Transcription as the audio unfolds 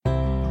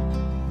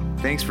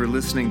Thanks for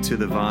listening to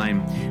The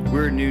Vine.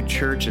 We're a new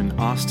church in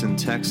Austin,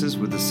 Texas,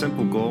 with the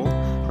simple goal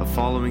of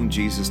following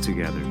Jesus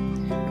together.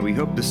 And we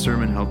hope this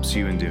sermon helps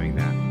you in doing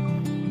that.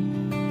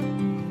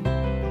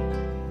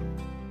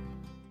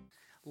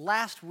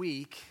 Last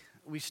week,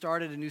 we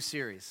started a new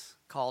series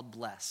called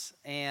Bless.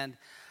 And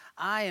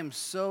I am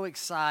so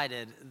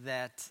excited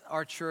that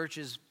our church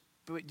is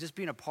just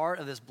being a part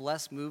of this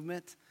Bless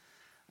movement.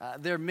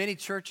 There are many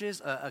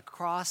churches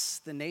across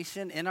the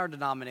nation in our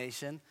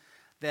denomination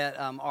that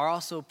are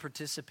also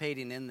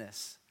participating in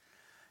this.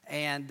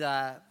 And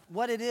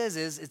what it is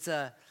it's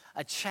a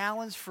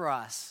challenge for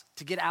us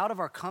to get out of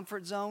our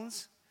comfort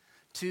zones,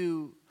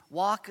 to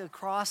walk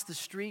across the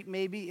street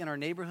maybe in our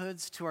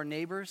neighborhoods to our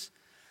neighbors,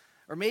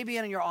 or maybe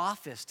in your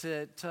office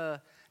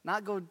to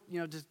not go,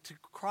 to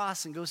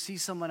cross and go see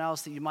someone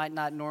else that you might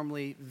not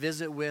normally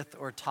visit with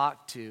or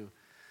talk to.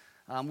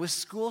 With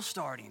school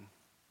starting,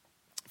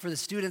 for the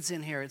students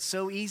in here, it's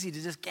so easy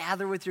to just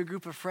gather with your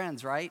group of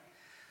friends, right?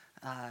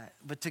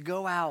 But to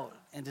go out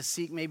and to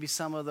seek maybe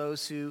some of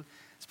those who,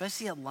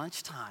 especially at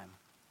lunchtime,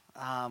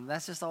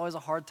 that's just always a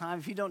hard time.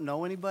 If you don't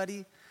know anybody,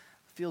 it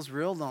feels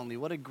real lonely.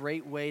 What a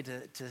great way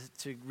to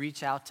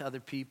reach out to other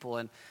people.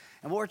 And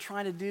what we're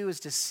trying to do is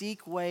to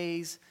seek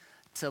ways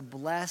to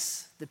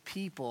bless the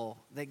people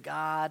that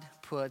God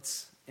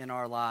puts in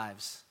our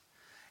lives.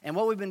 And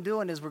what we've been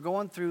doing is we're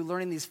going through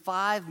learning these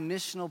 5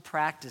 missional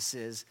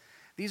practices.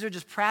 These are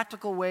just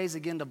practical ways,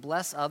 again, to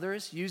bless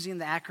others using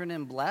the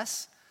acronym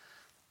BLESS.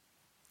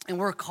 And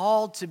we're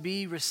called to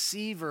be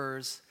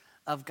receivers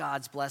of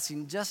God's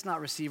blessing, just not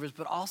receivers,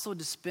 but also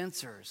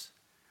dispensers.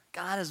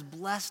 God has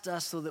blessed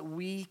us so that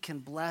we can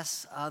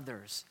bless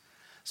others.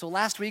 So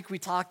last week we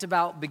talked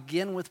about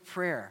begin with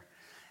prayer.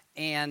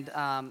 And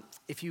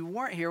if you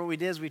weren't here, what we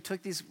did is we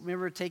took these,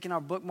 remember taking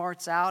our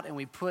bookmarks out and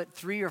we put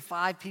 3 or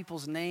 5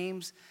 people's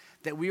names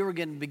that we were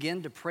going to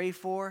begin to pray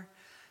for.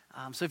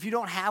 So if you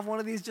don't have one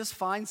of these, just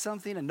find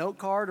something, a note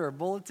card or a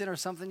bulletin or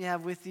something you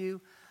have with you.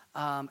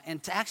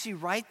 And to actually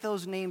write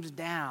those names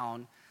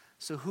down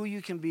so who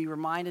you can be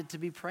reminded to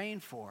be praying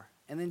for.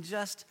 And then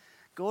just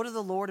go to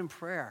the Lord in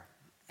prayer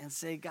and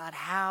say, God,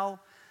 how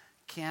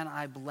can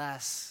I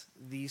bless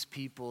these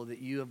people that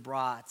you have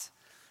brought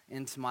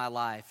into my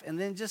life? And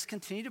then just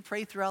continue to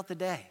pray throughout the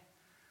day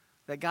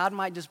that God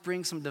might just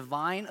bring some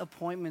divine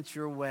appointments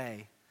your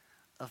way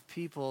of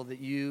people that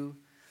you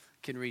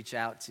can reach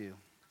out to.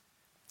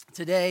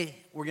 Today,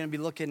 we're going to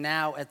be looking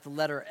now at the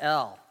letter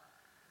L.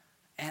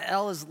 And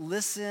L is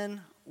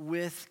listen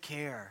with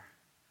care.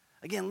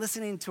 Again,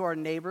 listening to our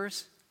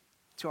neighbors,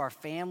 to our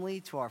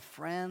family, to our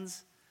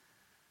friends,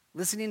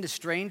 listening to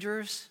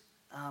strangers,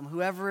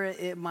 whoever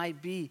it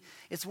might be.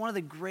 It's one of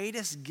the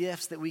greatest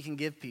gifts that we can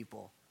give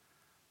people,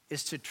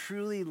 is to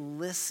truly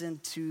listen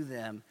to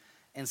them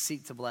and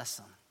seek to bless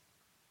them.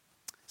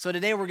 So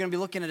today we're going to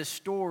be looking at a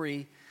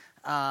story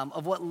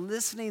of what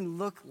listening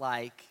looked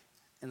like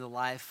in the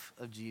life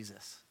of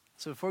Jesus.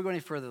 So before we go any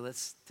further,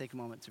 let's take a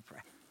moment to pray.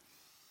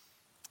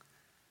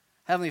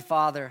 Heavenly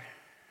Father,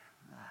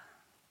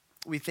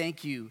 we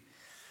thank you.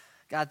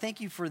 God, thank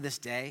you for this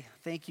day.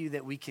 Thank you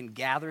that we can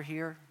gather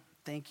here.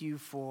 Thank you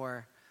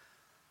for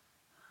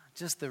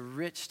just the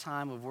rich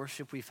time of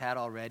worship we've had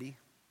already.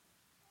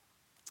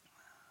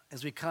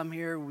 As we come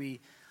here, we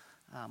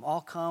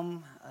all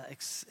come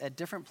at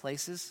different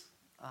places.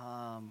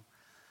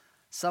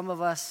 Some of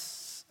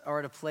us are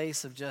at a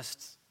place of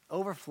just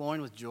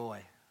overflowing with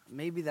joy.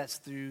 Maybe that's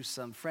through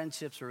some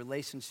friendships or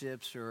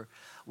relationships or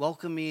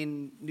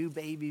welcoming new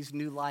babies,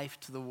 new life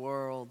to the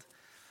world.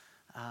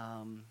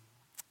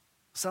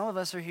 Some of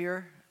us are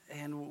here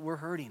and we're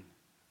hurting.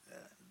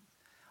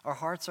 Our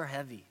hearts are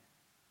heavy.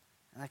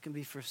 And that can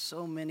be for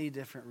so many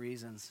different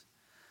reasons.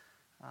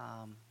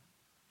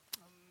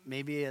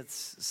 Maybe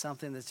it's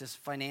something that's just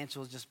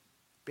financial, just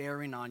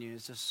bearing on you.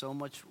 It's just so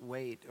much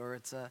weight. Or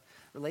it's a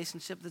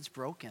relationship that's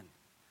broken.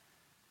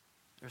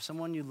 Or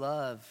someone you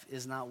love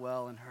is not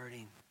well and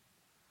hurting.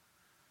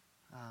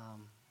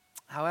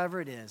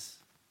 However it is,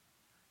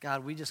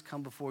 God, we just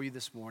come before you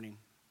this morning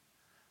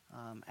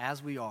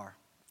as we are.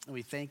 And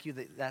we thank you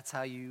that that's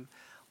how you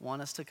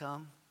want us to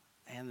come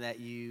and that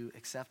you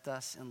accept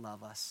us and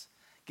love us.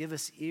 Give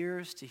us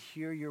ears to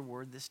hear your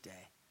word this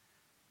day.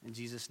 In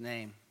Jesus'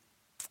 name,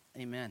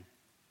 amen.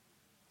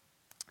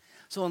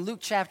 So in Luke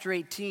chapter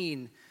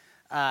 18,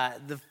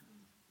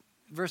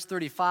 verse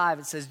 35,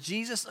 it says,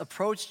 Jesus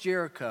approached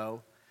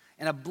Jericho,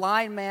 and a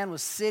blind man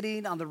was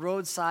sitting on the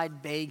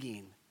roadside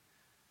begging.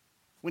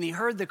 When he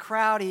heard the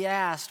crowd, he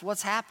asked,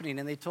 what's happening?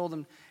 And they told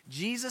him,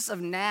 Jesus of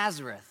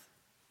Nazareth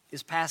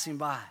is passing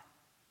by.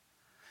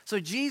 So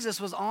Jesus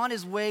was on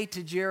his way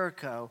to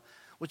Jericho,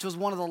 which was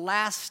one of the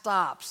last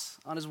stops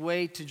on his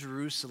way to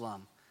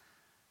Jerusalem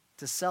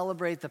to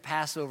celebrate the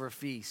Passover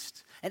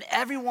feast. And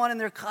everyone and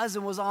their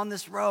cousin was on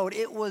this road.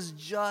 It was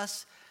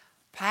just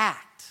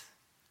packed.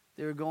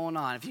 They were going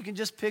on. If you can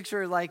just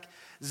picture like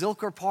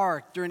Zilker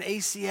Park during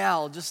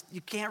ACL, just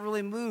you can't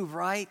really move,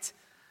 right?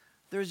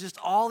 There's just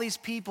all these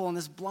people, and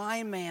this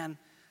blind man,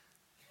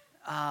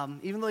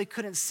 even though he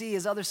couldn't see,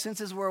 his other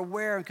senses were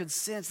aware and could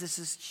sense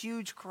this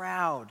huge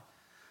crowd.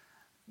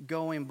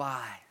 going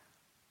by.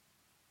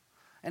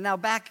 And now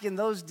back in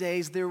those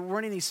days, there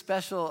weren't any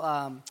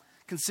special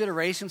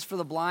considerations for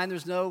the blind.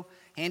 There's no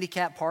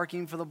handicap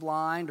parking for the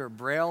blind or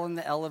braille in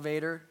the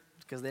elevator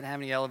because they didn't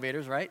have any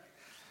elevators, right?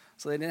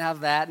 So they didn't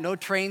have that. No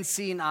train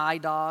seeing eye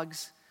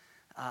dogs.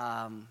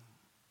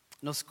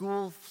 No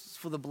school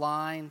for the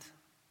blind.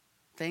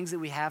 Things that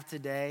we have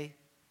today.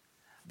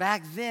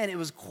 Back then, it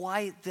was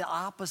quite the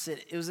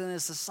opposite. It was in a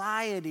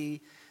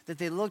society that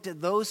they looked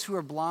at those who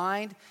are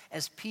blind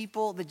as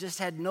people that just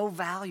had no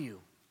value.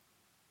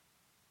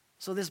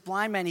 So this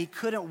blind man, he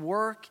couldn't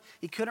work.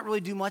 He couldn't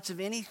really do much of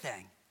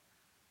anything.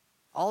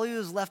 All he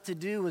was left to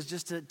do was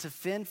just to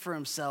fend for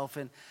himself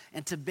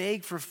and to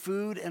beg for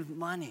food and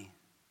money.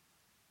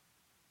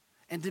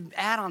 And to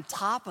add on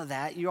top of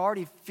that, you're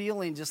already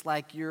feeling just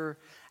like you're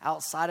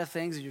outside of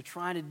things and you're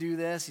trying to do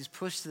this. He's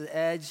pushed to the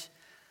edge.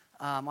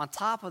 On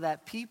top of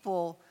that,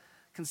 people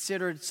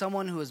considered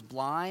someone who was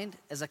blind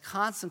as a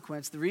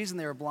consequence. The reason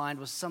they were blind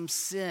was some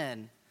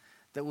sin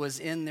that was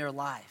in their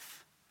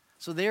life.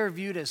 So they were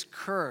viewed as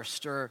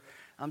cursed or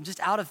just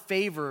out of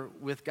favor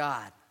with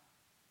God.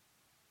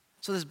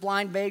 So this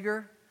blind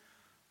beggar,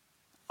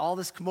 all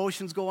this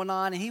commotion's going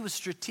on, and he was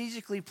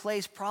strategically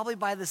placed probably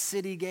by the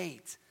city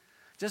gate.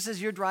 Just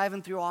as you're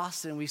driving through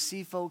Austin, we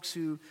see folks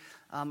who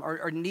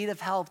are in need of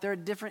help. They're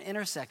at different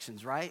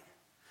intersections, right?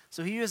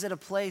 So he was at a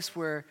place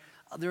where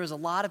there was a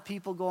lot of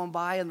people going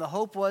by, and the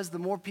hope was the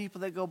more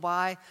people that go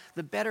by,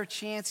 the better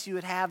chance you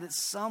would have that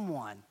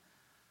someone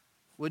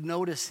would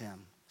notice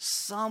him.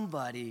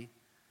 Somebody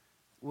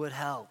would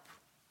help.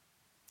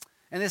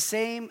 And the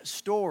same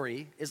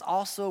story is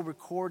also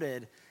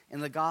recorded in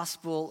the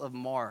Gospel of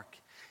Mark.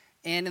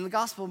 And in the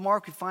Gospel of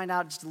Mark, we find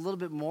out just a little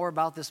bit more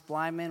about this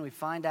blind man. We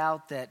find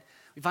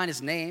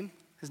his name.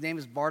 His name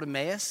is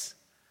Bartimaeus.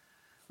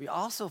 We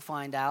also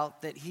find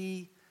out that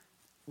he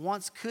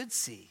once could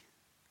see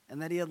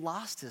and that he had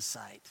lost his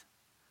sight.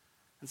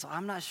 And so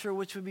I'm not sure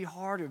which would be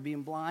harder,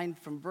 being blind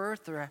from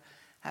birth or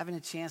having a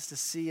chance to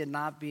see and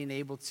not being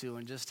able to,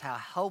 and just how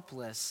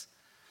helpless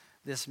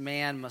this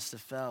man must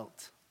have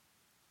felt.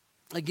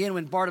 Again,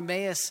 when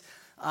Bartimaeus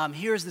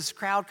hears this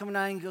crowd coming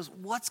on, he goes,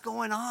 "What's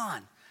going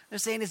on?" They're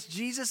saying it's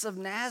Jesus of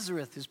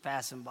Nazareth who's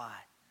passing by.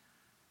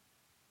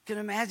 Can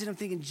you imagine him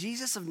thinking,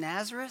 Jesus of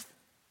Nazareth?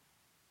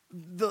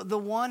 The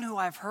one who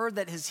I've heard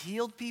that has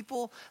healed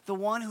people, the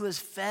one who has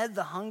fed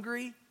the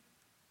hungry,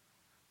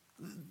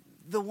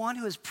 the one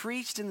who has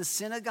preached in the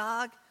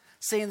synagogue,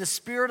 saying the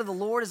Spirit of the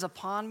Lord is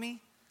upon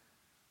me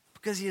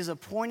because he has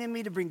appointed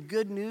me to bring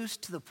good news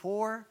to the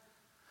poor,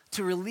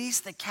 to release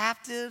the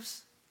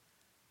captives,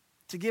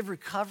 to give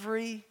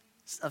recovery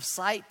of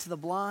sight to the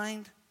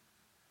blind,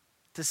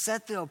 to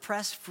set the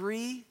oppressed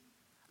free.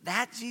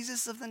 That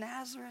Jesus of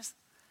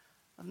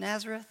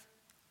Nazareth?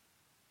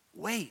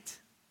 Wait.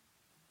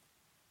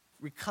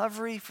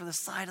 Recovery for the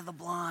sight of the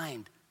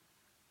blind.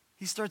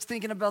 He starts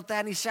thinking about that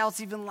and he shouts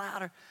even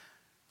louder,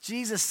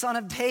 "Jesus, Son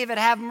of David,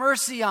 have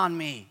mercy on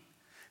me."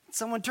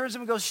 Someone turns to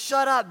him and goes,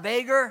 "Shut up,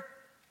 beggar.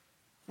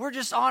 We're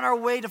just on our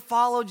way to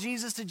follow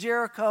Jesus to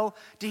Jericho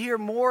to hear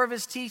more of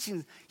his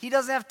teachings. He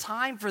doesn't have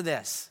time for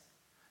this.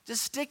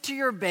 Just stick to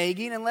your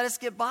begging and let us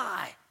get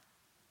by."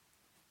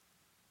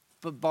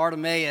 But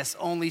Bartimaeus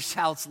only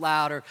shouts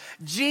louder,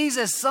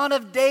 "Jesus, Son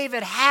of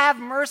David, have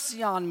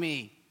mercy on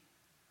me."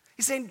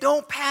 He's saying,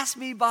 don't pass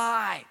me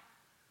by.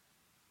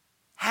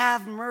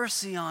 Have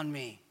mercy on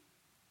me.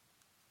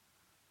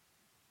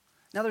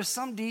 Now, there's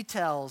some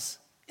details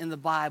in the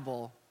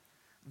Bible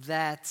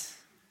that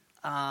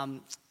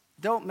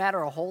don't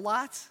matter a whole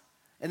lot.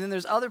 And then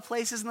there's other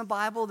places in the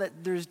Bible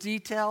that there's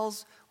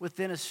details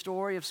within a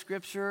story of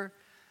Scripture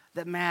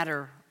that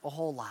matter a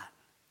whole lot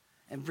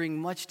and bring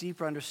much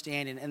deeper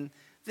understanding. And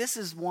this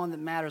is one that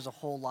matters a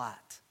whole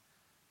lot.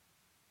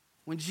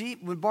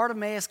 When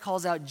Bartimaeus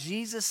calls out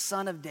Jesus,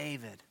 Son of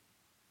David,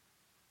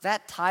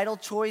 that title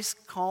choice,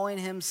 calling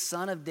him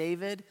Son of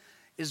David,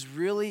 is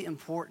really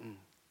important.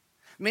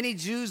 Many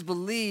Jews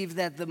believed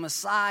that the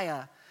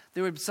Messiah,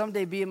 there would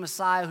someday be a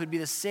Messiah who would be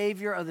the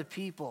Savior of the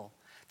people,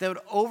 that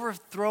would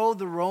overthrow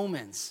the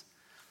Romans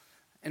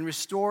and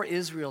restore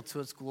Israel to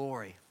its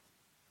glory.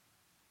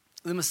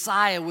 The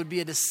Messiah would be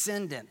a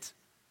descendant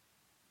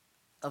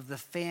of the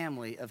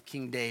family of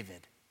King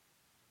David.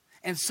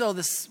 And so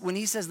when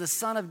he says the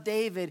Son of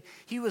David,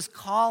 he was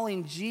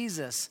calling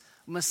Jesus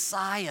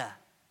Messiah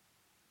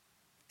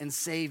and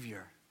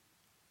Savior.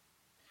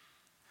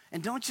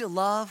 And don't you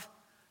love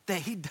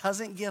that he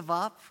doesn't give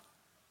up?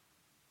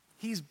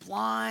 He's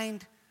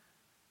blind.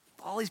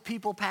 All these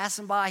people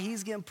passing by,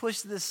 he's getting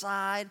pushed to the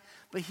side,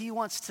 but he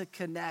wants to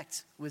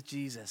connect with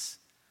Jesus.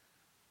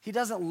 He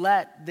doesn't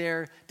let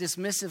their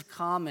dismissive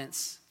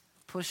comments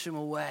push him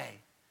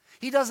away.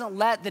 He doesn't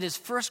let that his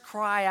first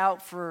cry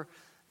out for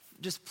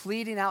just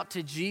pleading out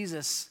to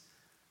Jesus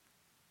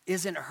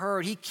isn't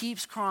heard. He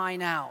keeps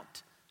crying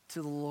out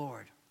to the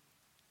Lord.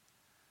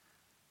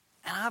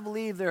 And I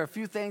believe there are a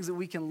few things that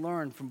we can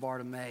learn from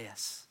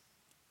Bartimaeus.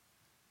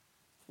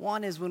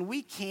 One is when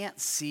we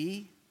can't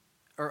see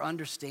or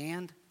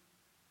understand,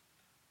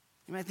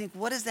 You might think,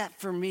 what is that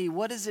for me?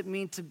 What does it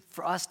mean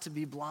for us to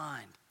be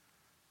blind?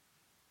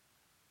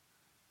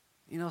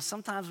 You know,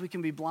 sometimes we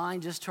can be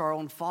blind just to our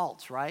own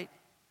faults, right?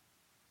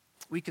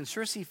 We can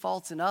sure see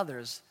faults in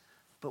others,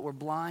 but we're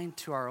blind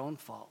to our own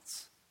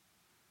faults.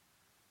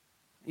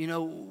 You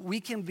know, we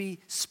can be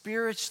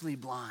spiritually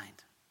blind,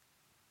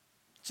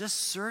 just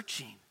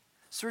searching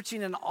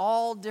in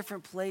all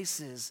different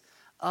places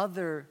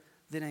other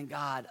than in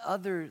God,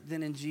 other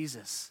than in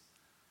Jesus.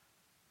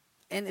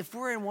 And if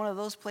we're in one of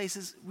those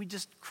places, we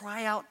just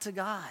cry out to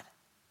God.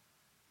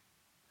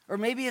 Or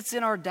maybe it's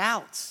in our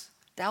doubts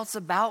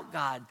about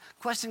God.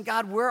 Question,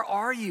 God, where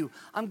are you?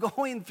 I'm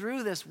going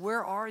through this.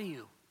 Where are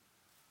you?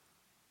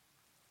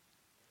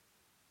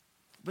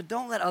 But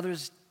don't let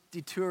others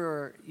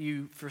deter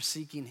you for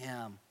seeking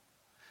him.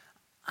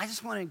 I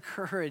just want to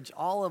encourage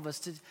all of us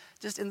to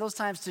just in those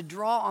times to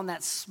draw on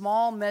that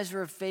small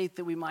measure of faith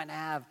that we might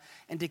have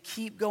and to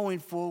keep going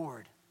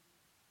forward.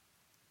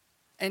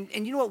 And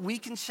you know what we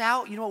can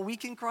shout? You know what we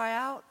can cry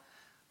out?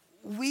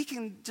 We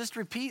can just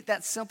repeat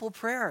that simple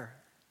prayer.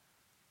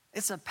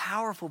 It's a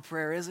powerful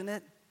prayer, isn't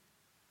it?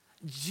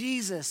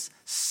 Jesus,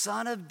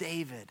 Son of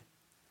David,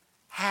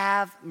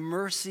 have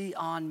mercy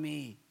on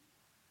me.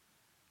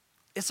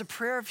 It's a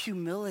prayer of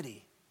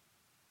humility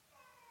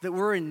that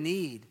we're in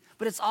need,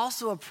 but it's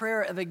also a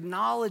prayer of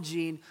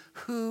acknowledging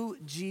who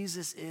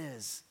Jesus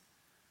is.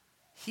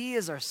 He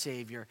is our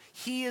Savior.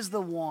 He is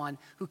the one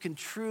who can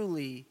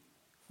truly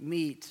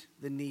meet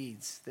the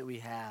needs that we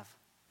have.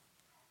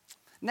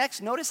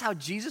 Next, notice how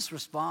Jesus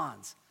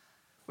responds.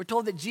 We're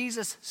told that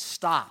Jesus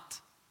stopped.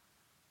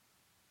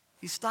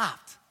 He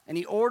stopped, and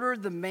he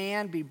ordered the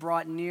man be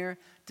brought near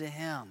to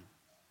him.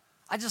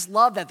 I just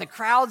love that. The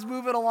crowd's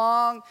moving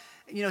along.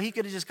 You know, he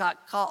could have just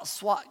got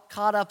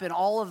caught up in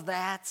all of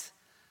that,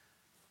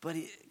 but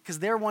because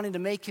they're wanting to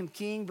make him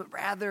king, but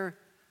rather,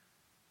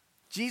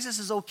 Jesus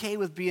is okay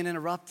with being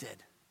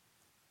interrupted.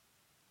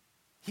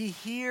 He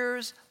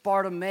hears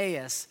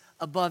Bartimaeus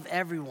above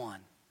everyone.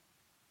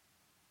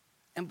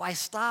 And by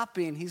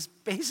stopping, he's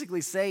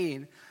basically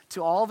saying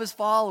to all of his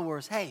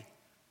followers, hey,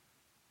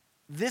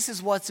 this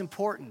is what's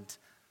important.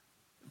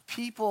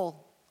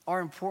 People are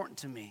important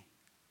to me.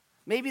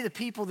 Maybe the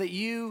people that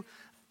you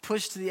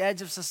push to the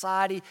edge of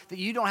society, that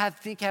you don't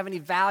think have any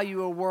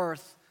value or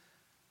worth,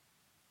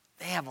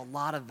 they have a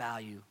lot of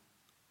value.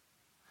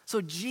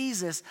 So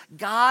Jesus,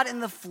 God in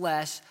the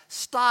flesh,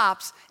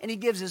 stops and he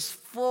gives his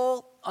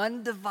full,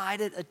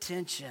 undivided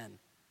attention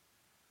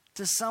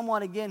to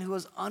someone, again, who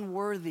is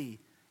unworthy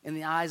in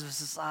the eyes of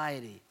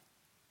society.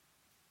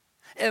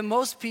 And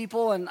most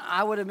people, and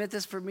I would admit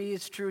this for me,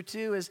 it's true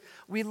too, is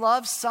we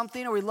love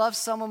something or we love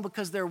someone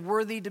because they're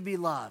worthy to be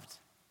loved.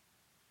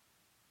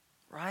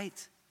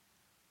 Right?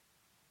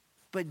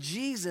 But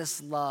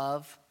Jesus'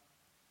 love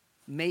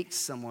makes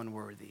someone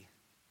worthy.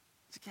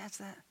 Did you catch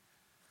that?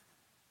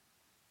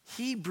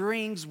 He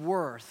brings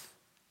worth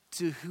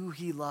to who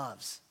he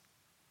loves.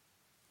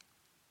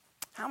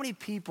 How many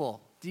people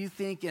do you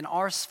think in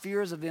our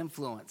spheres of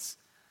influence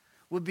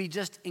would be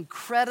just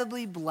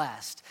incredibly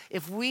blessed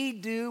if we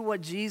do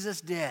what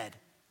Jesus did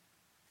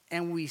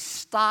and we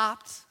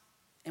stopped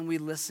and we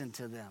listened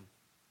to them?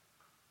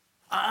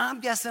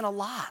 I'm guessing a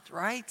lot,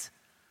 right?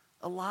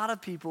 A lot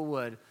of people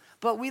would.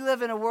 But we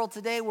live in a world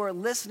today where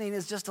listening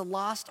is just a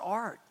lost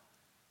art.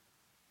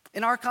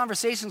 In our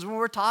conversations, when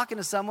we're talking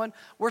to someone,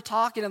 we're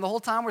talking, and the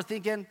whole time we're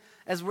thinking,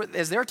 as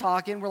they're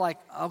talking, we're like,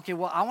 okay,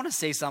 well, I want to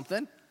say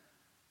something.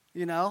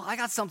 You know, I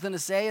got something to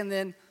say, and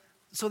then,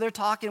 so they're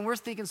talking, we're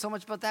thinking so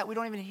much about that, we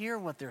don't even hear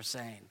what they're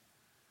saying.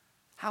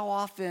 How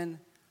often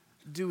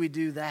do we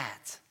do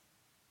that?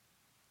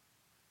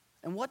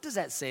 And what does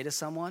that say to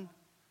someone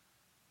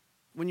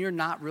when you're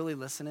not really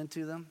listening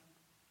to them?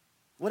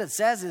 What it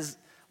says is,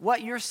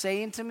 what you're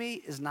saying to me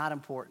is not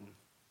important.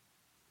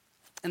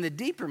 And the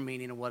deeper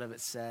meaning of what it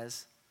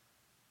says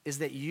is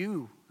that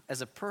you,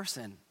 as a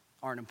person,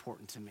 aren't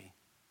important to me.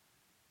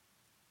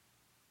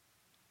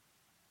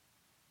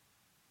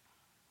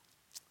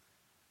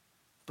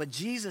 But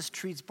Jesus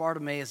treats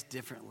Bartimaeus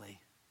differently.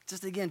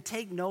 Just again,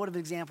 take note of the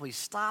example. He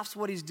stops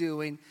what he's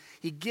doing.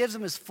 He gives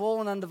him his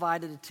full and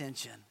undivided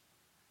attention.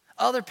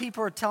 Other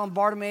people are telling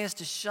Bartimaeus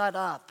to shut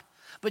up.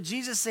 But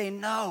Jesus is saying,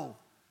 no,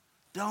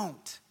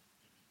 don't.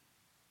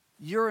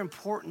 You're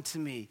important to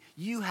me.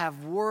 You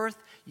have worth.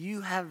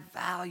 You have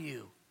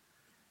value.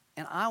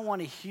 And I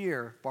want to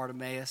hear,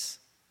 Bartimaeus,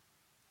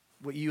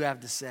 what you have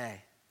to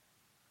say.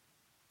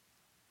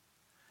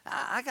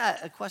 I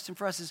got a question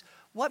for us is,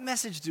 what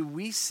message do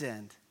we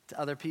send to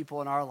other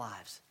people in our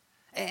lives?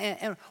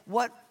 And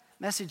what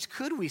message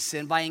could we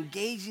send by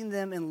engaging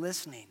them in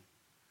listening?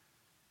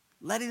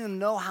 Letting them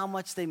know how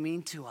much they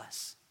mean to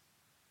us.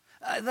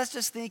 Let's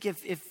just think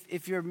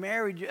if you're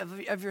married,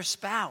 of your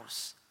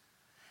spouse.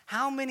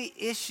 How many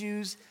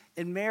issues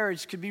in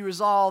marriage could be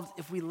resolved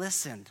if we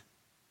listened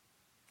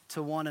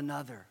to one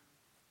another?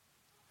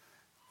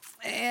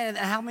 And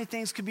how many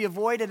things could be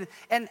avoided?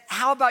 And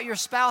how about your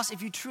spouse,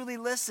 if you truly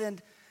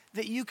listened,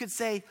 that you could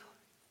say,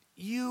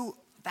 you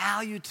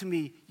value to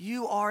me,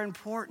 you are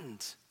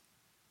important.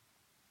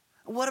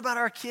 What about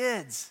our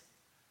kids?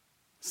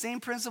 Same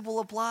principle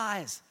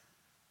applies.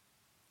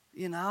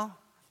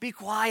 Be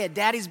quiet.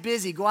 Daddy's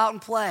busy. Go out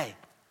and play.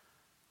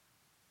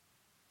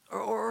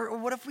 Or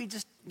what if we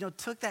just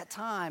took that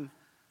time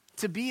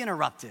to be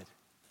interrupted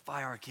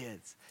by our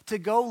kids, to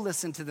go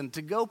listen to them,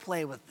 to go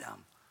play with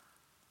them,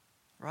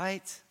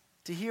 right?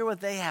 To hear what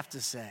they have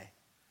to say.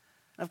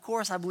 And of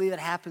course, I believe it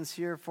happens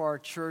here for our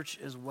church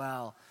as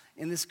well,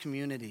 in this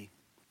community.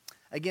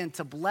 Again,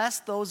 to bless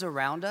those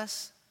around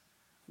us,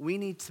 we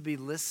need to be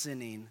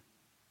listening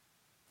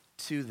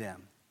to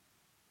them.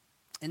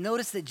 And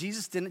notice that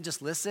Jesus didn't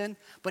just listen,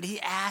 but he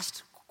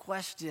asked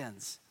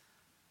questions.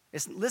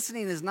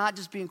 Listening is not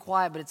just being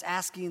quiet, but it's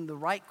asking the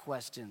right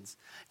questions.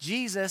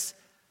 Jesus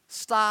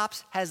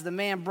stops, has the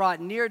man brought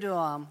near to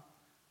him,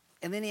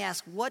 and then he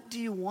asks, what do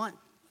you want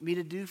me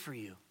to do for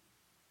you?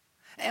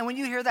 And when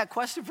you hear that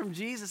question from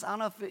Jesus, I don't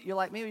know if you're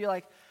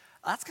like,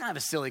 that's kind of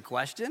a silly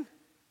question,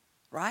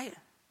 right?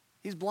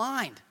 He's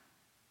blind.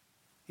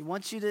 He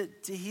wants you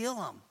to heal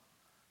him.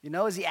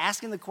 Is he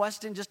asking the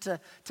question just to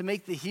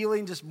make the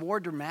healing just more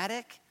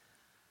dramatic?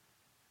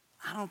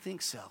 I don't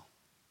think so.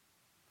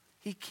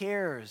 He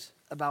cares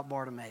about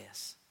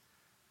Bartimaeus.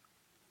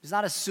 He's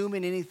not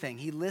assuming anything.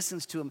 He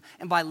listens to him.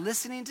 And by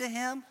listening to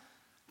him,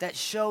 that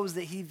shows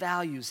that he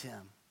values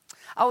him.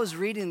 I was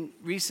reading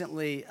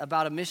recently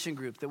about a mission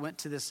group that went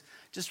to this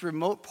just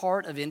remote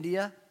part of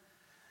India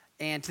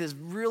and to this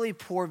really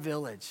poor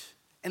village.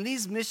 And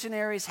these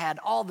missionaries had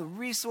all the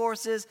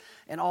resources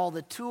and all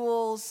the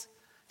tools,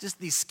 just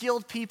these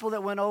skilled people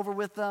that went over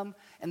with them.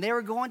 And they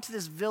were going to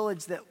this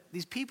village that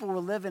these people were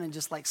living in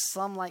just like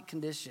slum-like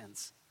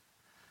conditions.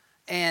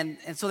 And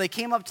so they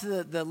came up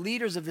to the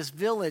leaders of this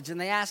village and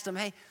they asked them,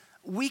 hey,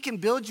 we can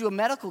build you a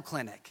medical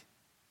clinic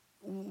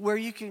where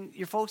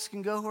your folks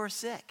can go who are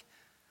sick.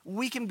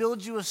 We can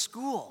build you a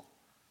school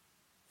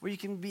where you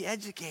can be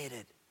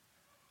educated,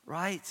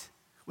 right?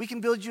 We can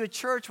build you a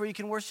church where you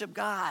can worship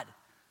God.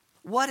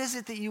 What is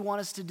it that you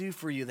want us to do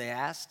for you, they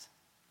asked.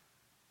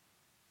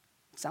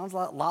 Sounds a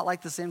lot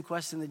like the same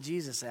question that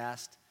Jesus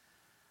asked.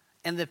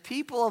 And the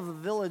people of the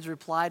village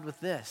replied with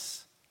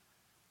this: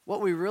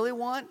 what we really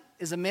want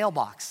is a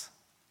mailbox.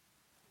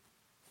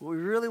 What we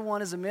really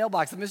want is a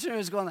mailbox. The missionary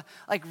was going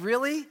like,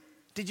 really?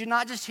 Did you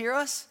not just hear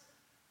us?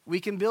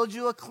 We can build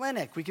you a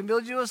clinic. We can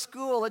build you a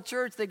school, a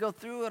church. They go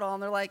through it all,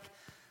 and they're like,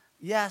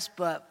 yes,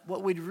 but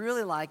what we'd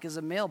really like is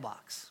a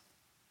mailbox.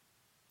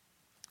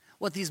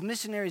 What these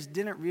missionaries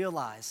didn't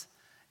realize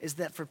is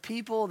that for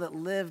people that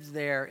lived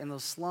there in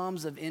those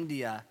slums of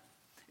India,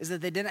 is that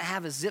they didn't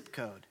have a zip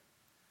code.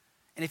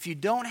 And if you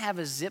don't have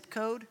a zip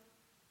code,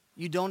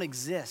 you don't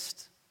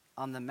exist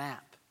on the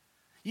map.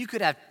 You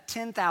could have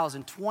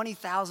 10,000,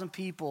 20,000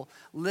 people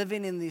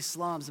living in these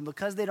slums, and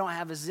because they don't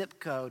have a zip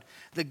code,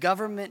 the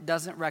government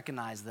doesn't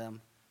recognize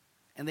them,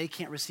 and they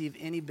can't receive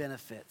any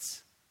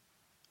benefits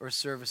or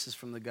services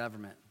from the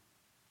government.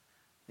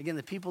 Again,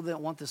 the people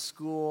that want the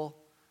school,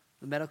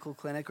 the medical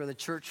clinic, or the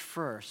church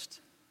first,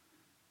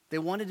 they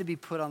wanted to be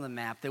put on the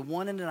map. They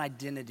wanted an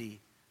identity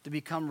to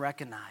become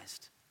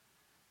recognized.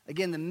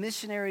 Again, the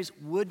missionaries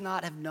would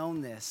not have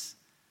known this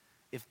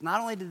if not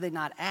only did they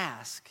not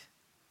ask,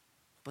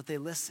 but they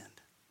listened.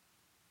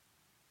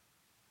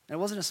 And it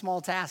wasn't a small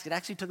task. It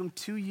actually took them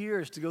 2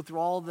 years to go through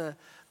all the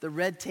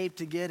red tape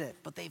to get it.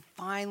 But they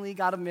finally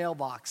got a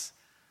mailbox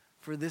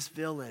for this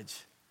village.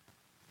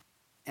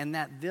 And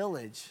that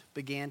village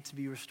began to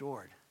be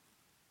restored.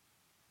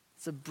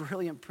 It's a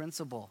brilliant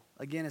principle.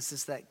 Again, it's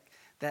just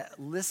that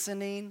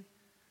listening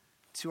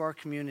to our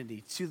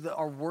community, to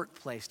our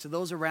workplace, to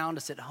those around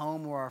us at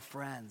home or our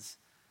friends.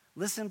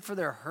 Listen for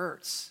their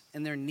hurts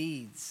and their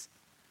needs.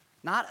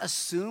 Not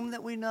assume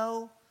that we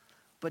know,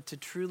 but to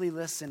truly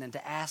listen and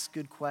to ask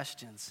good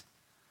questions.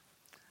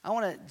 I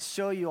want to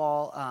show you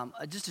all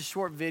just a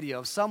short video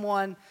of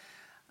someone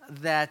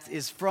that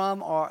is from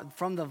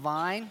the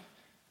Vine.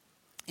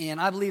 And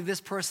I believe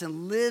this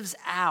person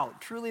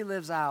truly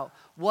lives out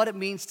what it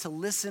means to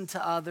listen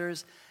to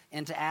others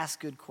and to ask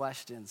good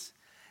questions.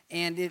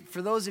 And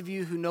for those of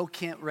you who know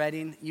Kent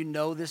Redding, you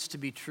know this to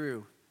be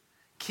true.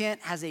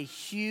 Kent has a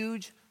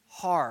huge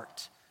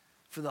heart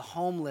for the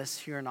homeless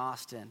here in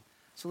Austin.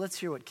 So let's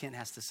hear what Kent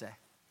has to say.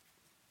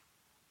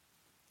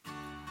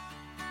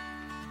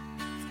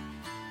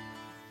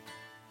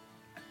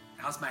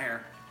 How's my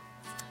hair?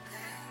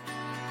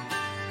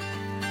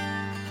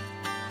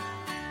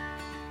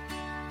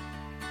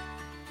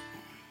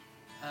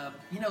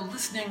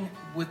 Listening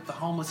with the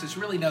homeless is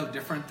really no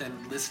different than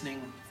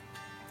listening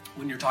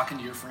when you're talking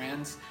to your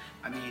friends.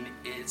 I mean,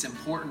 it's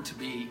important to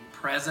be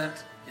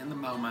present in the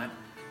moment,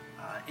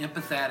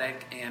 empathetic,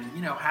 and,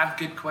 have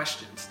good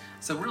questions.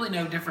 So really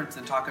no different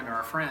than talking to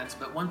our friends.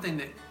 But one thing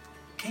that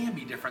can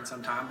be different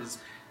sometimes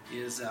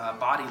is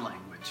body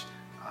language.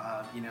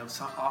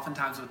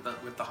 Oftentimes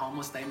with the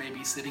homeless, they may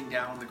be sitting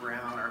down on the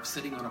ground or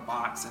sitting on a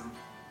box, and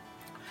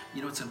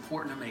it's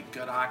important to make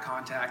good eye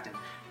contact and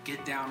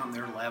get down on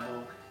their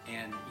level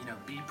and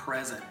be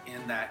present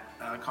in that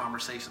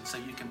conversation so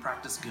you can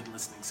practice good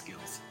listening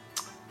skills.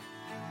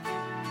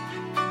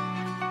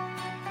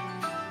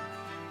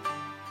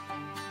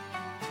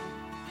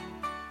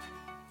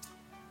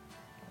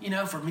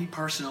 For me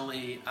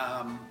personally,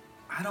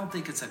 I don't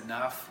think it's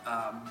enough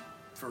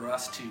for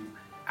us to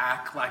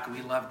act like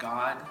we love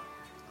God.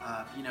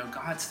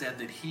 God said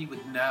that he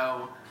would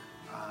know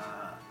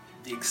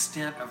the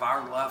extent of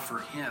our love for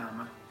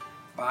him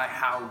by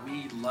how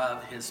we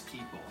love his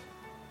people.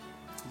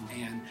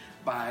 And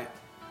by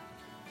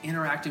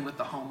interacting with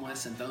the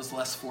homeless and those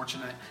less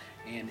fortunate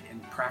and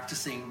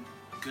practicing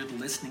good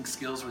listening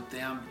skills with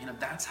them,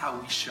 that's how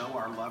we show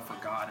our love for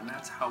God, and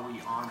that's how we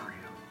honor him.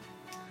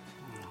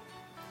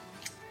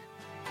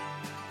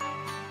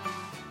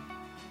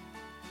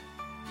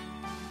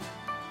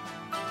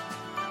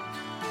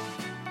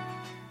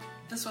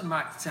 This one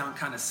might sound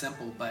kind of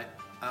simple, but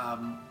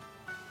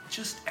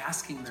just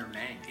asking their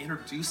name,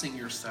 introducing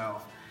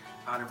yourself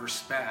out of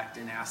respect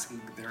and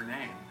asking their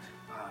name.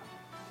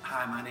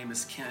 Hi, my name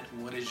is Kent.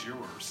 What is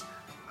yours?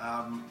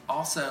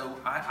 Also,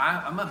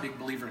 I'm a big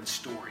believer in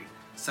story.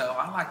 So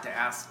I like to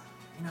ask,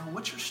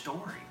 what's your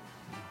story?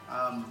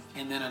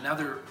 And then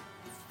another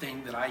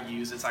thing that I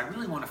use is I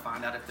really want to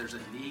find out if there's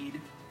a need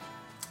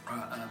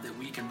that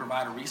we can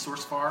provide a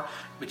resource for,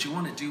 but you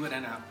want to do it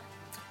in a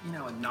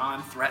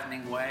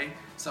non-threatening way.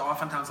 So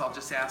oftentimes I'll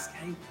just ask,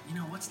 hey,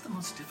 what's the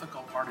most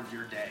difficult part of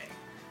your day?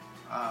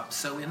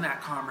 So in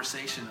that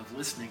conversation of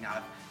listening,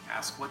 I'd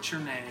ask, what's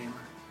your name?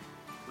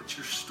 What's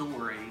your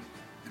story?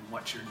 And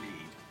what's your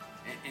need?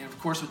 And of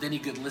course, with any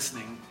good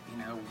listening,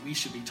 we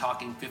should be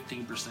talking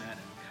 15%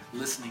 and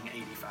listening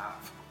 85%.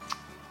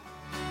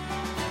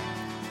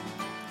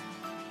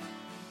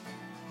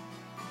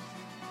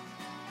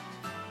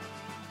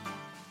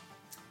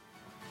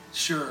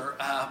 Sure.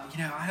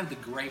 I have the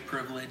great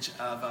privilege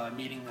of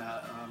meeting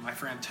my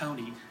friend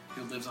Tony,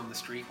 who lives on the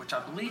street, which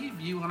I believe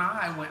you and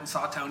I went and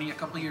saw Tony a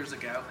couple of years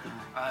ago.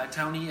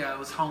 Tony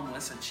was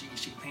homeless, and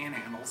she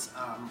panhandles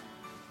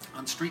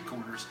on street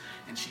corners,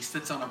 and she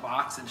sits on a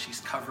box, and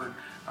she's covered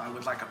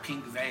with like a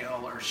pink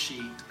veil or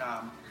sheet.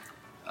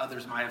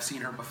 Others might have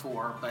seen her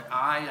before, but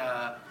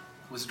I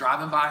was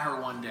driving by her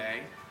one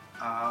day,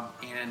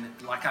 and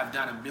like I've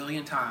done a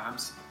million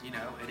times,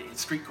 at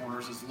street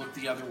corners, is look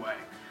the other way.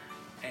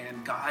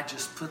 And God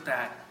just put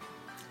that,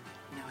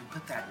 he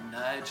put that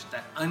nudge,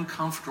 that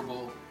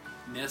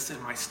uncomfortableness in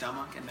my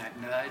stomach, and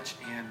that nudge,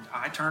 and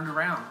I turned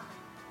around.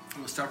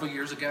 It was several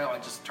years ago. I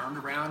just turned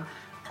around,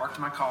 parked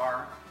my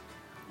car,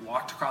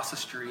 walked across the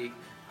street.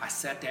 I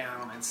sat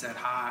down and said,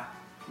 hi,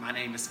 my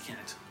name is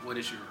Kent. What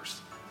is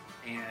yours?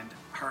 And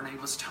her name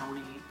was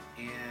Tony,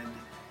 and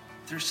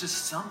there's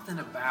just something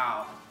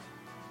about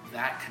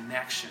that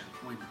connection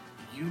when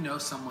you know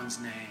someone's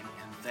name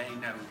and they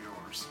know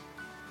yours.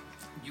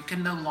 You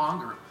can no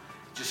longer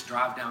just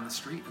drive down the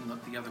street and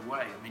look the other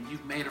way. I mean,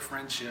 you've made a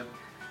friendship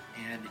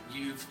and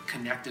you've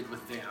connected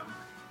with them.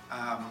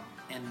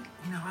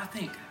 I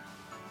think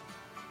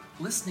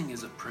listening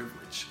is a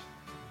privilege.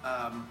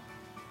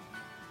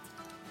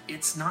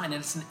 It's not, and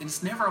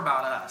it's never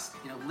about us.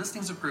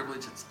 Listening's a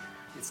privilege.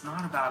 It's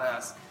not about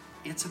us.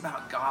 It's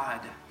about God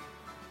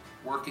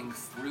working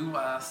through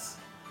us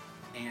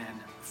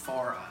and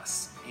for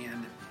us.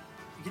 And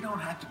you don't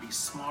have to be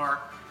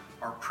smart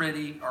or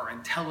pretty or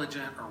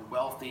intelligent or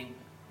wealthy.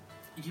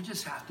 You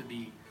just have to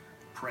be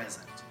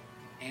present.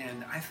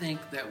 And I think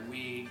that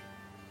we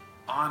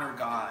honor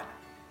God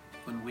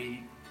when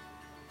we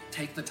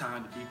take the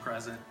time to be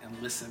present and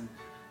listen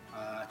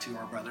to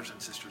our brothers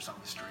and sisters on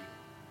the street.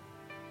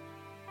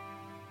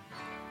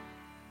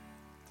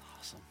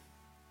 Awesome.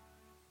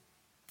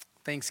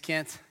 Thanks,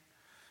 Kent,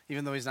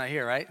 even though he's not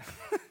here, right?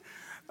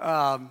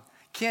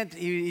 Kent,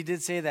 he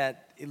did say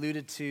that,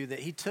 alluded to that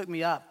he took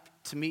me up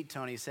to meet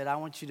Tony. He said, I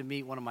want you to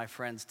meet one of my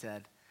friends,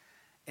 Ted.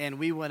 And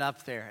we went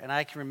up there, and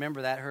I can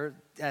remember that, her,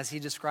 as he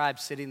described,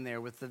 sitting there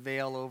with the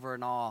veil over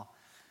and all.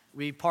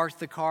 We parked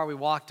the car, we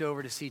walked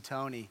over to see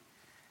Tony,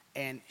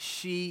 and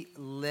she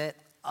lit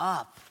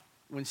up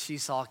when she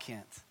saw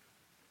Kent.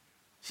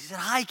 She said,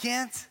 hi,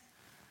 Kent.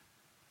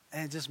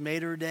 And it just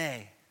made her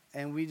day.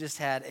 And we just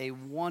had a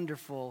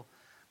wonderful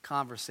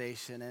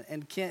conversation.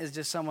 And Kent is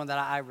just someone that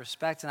I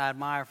respect and I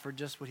admire for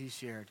just what he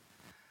shared.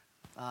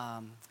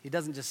 He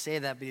doesn't just say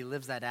that, but he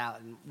lives that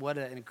out. And what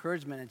an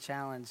encouragement and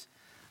challenge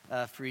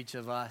for each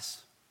of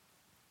us.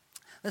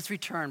 Let's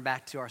return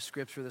back to our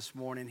scripture this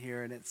morning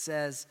here. And it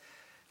says,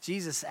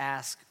 Jesus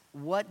asked,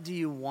 what do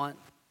you want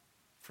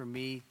for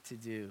me to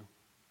do?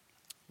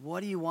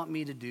 What do you want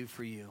me to do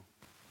for you?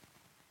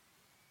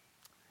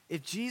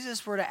 If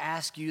Jesus were to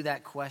ask you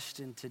that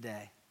question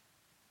today,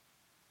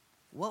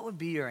 what would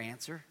be your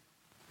answer?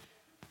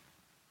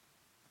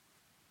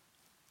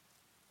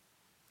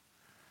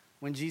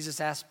 When Jesus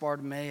asked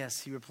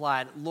Bartimaeus, he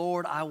replied,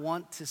 Lord, I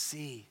want to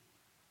see.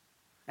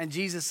 And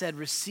Jesus said,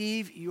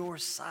 receive your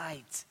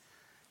sight.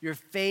 Your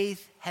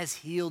faith has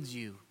healed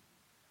you.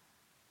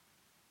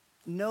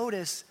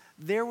 Notice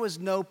there was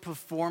no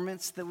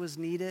performance that was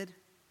needed,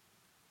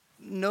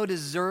 no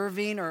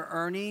deserving or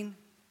earning.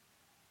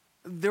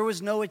 There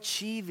was no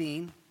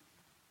achieving,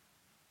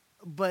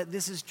 but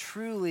this is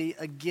truly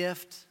a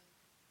gift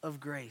of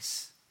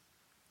grace.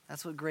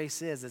 That's what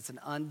grace is. It's an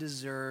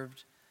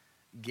undeserved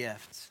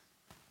gift.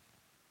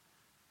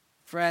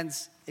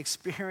 Friends,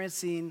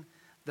 experiencing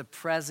the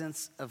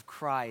presence of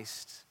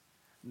Christ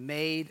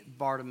made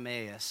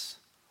Bartimaeus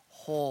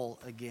whole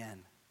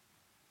again.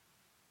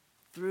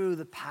 Through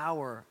the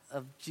power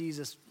of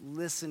Jesus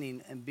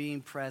listening and being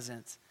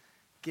present,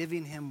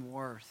 giving him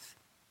worth.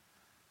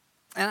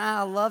 And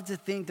I love to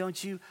think,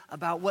 don't you,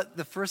 about what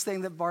the first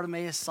thing that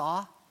Bartimaeus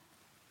saw?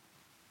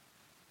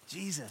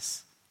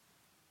 Jesus.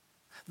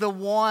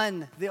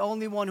 The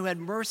only one who had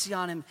mercy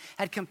on him,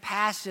 had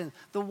compassion,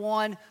 the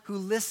one who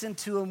listened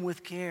to him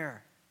with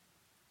care.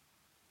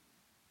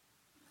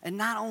 And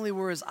not only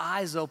were his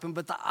eyes open,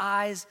 but the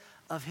eyes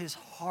of his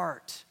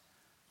heart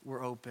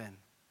were open.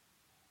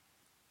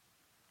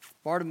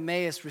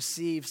 Bartimaeus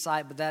received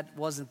sight, but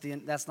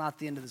that's not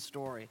the end of the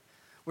story.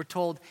 We're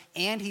told,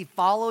 and he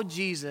followed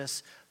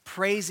Jesus,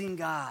 praising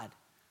God.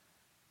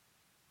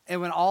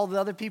 And when all the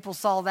other people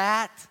saw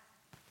that,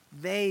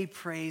 they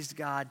praised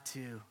God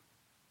too.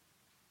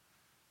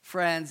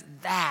 Friends,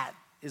 that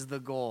is the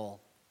goal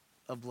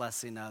of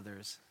blessing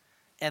others.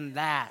 And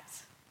that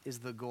is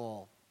the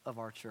goal of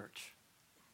our church.